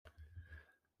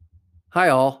Hi,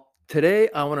 all. Today,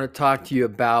 I want to talk to you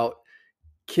about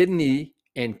kidney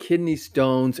and kidney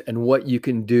stones and what you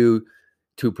can do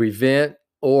to prevent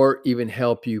or even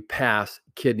help you pass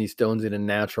kidney stones in a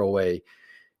natural way.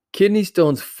 Kidney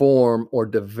stones form or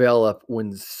develop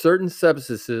when certain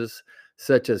substances,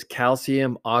 such as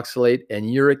calcium oxalate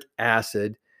and uric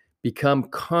acid, become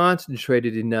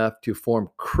concentrated enough to form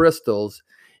crystals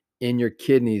in your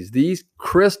kidneys. These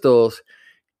crystals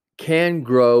can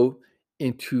grow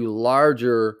into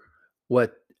larger,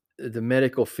 what the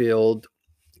medical field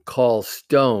calls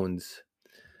stones.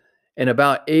 And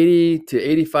about 80 to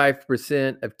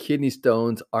 85% of kidney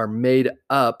stones are made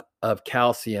up of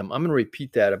calcium. I'm going to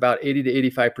repeat that. About 80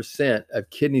 to 85% of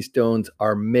kidney stones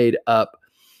are made up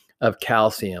of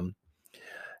calcium.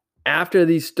 After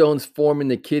these stones form in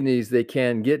the kidneys, they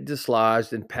can get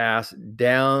dislodged and pass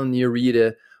down the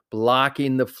ureter,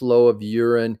 blocking the flow of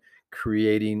urine,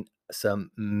 creating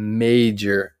some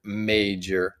major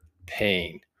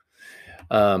pain.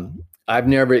 I've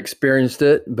never experienced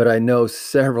it, but I know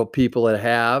several people that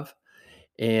have.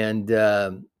 And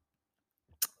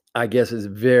I guess it's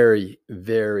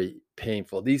very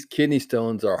painful. These kidney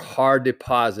stones are hard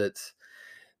deposits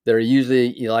that are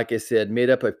usually, like I said, made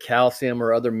up of calcium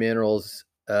or other minerals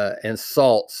and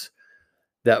salts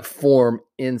that form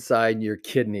inside your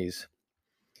kidneys.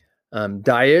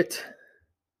 Diet,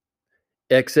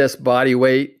 excess body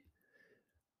weight,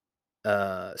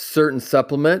 certain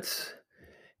supplements,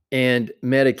 and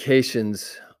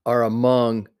medications are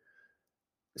among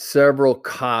several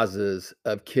causes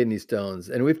of kidney stones.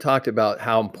 And we've talked about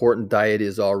how important diet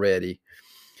is already.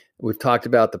 We've talked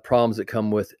about the problems that come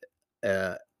with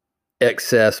uh,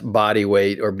 excess body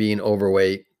weight or being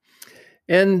overweight,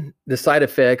 and the side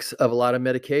effects of a lot of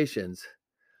medications.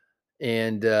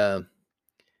 And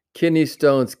kidney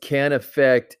stones can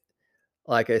affect,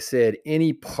 like I said,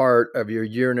 any part of your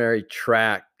urinary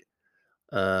tract,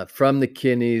 from the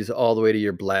kidneys all the way to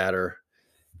your bladder.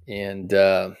 And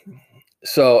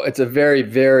so it's a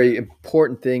very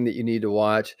important thing that you need to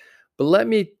watch. But let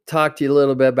me talk to you a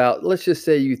little bit about, let's just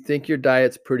say you think your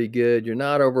diet's pretty good, you're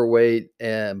not overweight,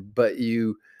 but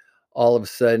you all of a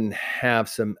sudden have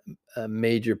some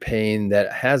major pain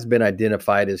that has been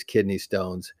identified as kidney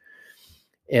stones.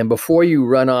 And before you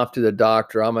run off to the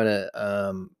doctor, I'm going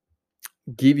to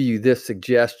give you this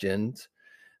suggestions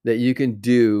that you can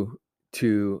do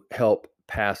to help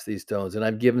pass these stones. And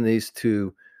I've given these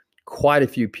to quite a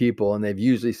few people, and they've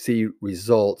usually see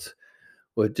results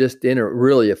with just in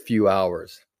really a few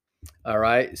hours. All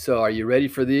right. So are you ready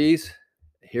for these?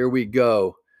 Here we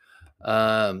go.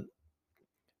 Um,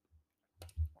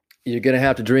 you're going to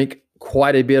have to drink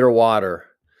quite a bit of water.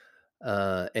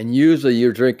 And usually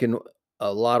you're drinking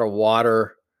a lot of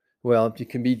water. Well,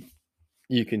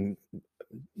 you can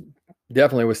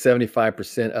definitely, with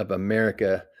 75% of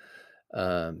America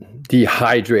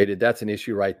dehydrated. That's an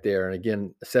issue right there. And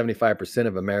again, 75%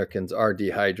 of Americans are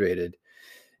dehydrated.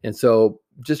 And so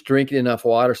just drinking enough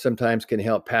water sometimes can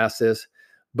help pass this.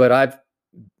 But I've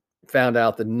found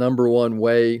out the number one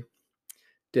way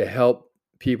to help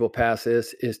people pass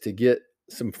this is to get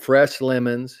some fresh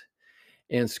lemons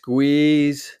and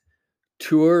squeeze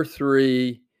two or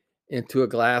three into a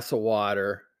glass of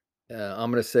water.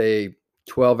 I'm going to say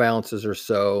 12 ounces or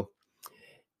so,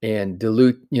 and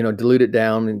dilute it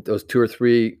down in those two or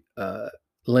three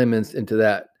lemons into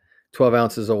that 12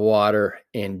 ounces of water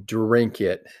and drink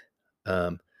it.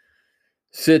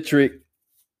 Citric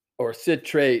or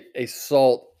citrate, a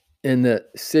salt in the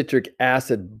citric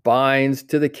acid, binds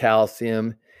to the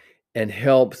calcium and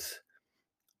helps,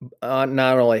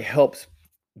 not only helps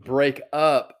break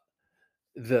up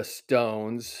the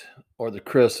stones or the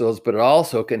crystals, but it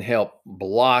also can help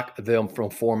block them from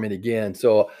forming again.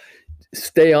 So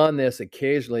stay on this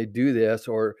occasionally, do this,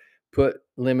 or put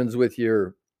lemons with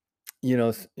your,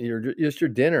 your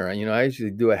dinner. I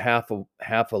usually do a half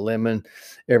a lemon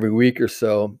every week or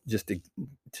so, just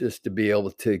to be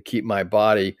able to keep my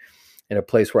body in a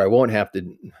place where I won't have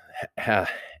to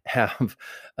have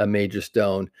a major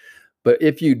stone. But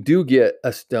if you do get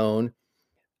a stone,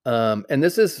 and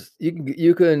this is,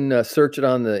 you can search it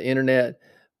on the internet,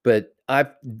 but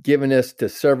I've given this to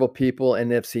several people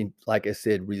and they've seen, like I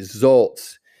said,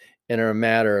 results in a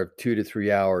matter of 2 to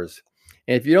 3 hours.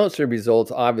 And if you don't see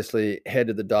results, obviously head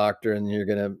to the doctor, and you're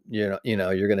gonna, you're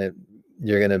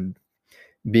gonna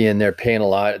be in there paying a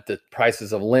lot. The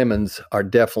prices of lemons are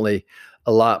definitely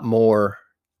a lot more,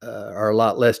 are a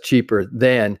lot less cheaper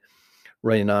than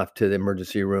running off to the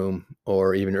emergency room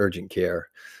or even urgent care.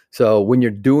 So when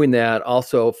you're doing that,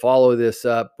 also follow this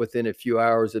up within a few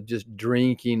hours of just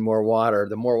drinking more water.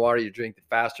 The more water you drink, the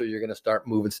faster you're going to start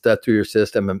moving stuff through your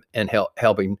system and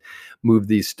helping move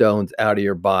these stones out of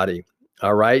your body.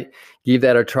 All right, give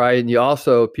that a try. And you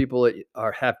also, people that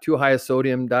have too high a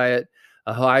sodium diet,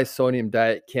 a high sodium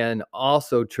diet can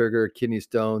also trigger kidney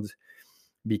stones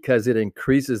because it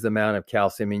increases the amount of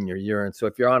calcium in your urine. So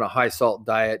if you're on a high salt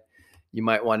diet, you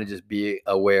might want to just be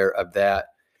aware of that.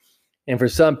 And for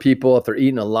some people, if they're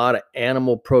eating a lot of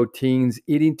animal proteins,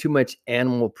 eating too much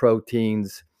animal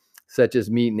proteins, such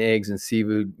as meat and eggs and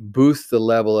seafood, boosts the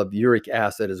level of uric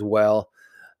acid as well.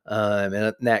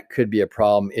 And that could be a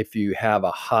problem if you have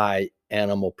a high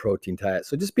animal protein diet.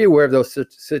 So just be aware of those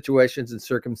situations and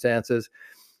circumstances.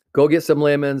 Go get some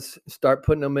lemons, start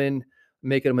putting them in,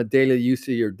 making them a daily use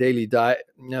of your daily diet,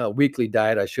 weekly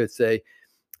diet, I should say,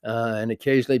 and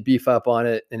occasionally beef up on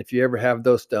it. And if you ever have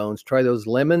those stones, try those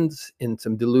lemons in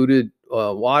some diluted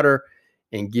water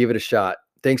and give it a shot.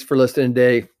 Thanks for listening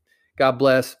today. God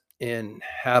bless and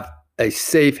have a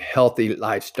safe, healthy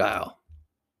lifestyle.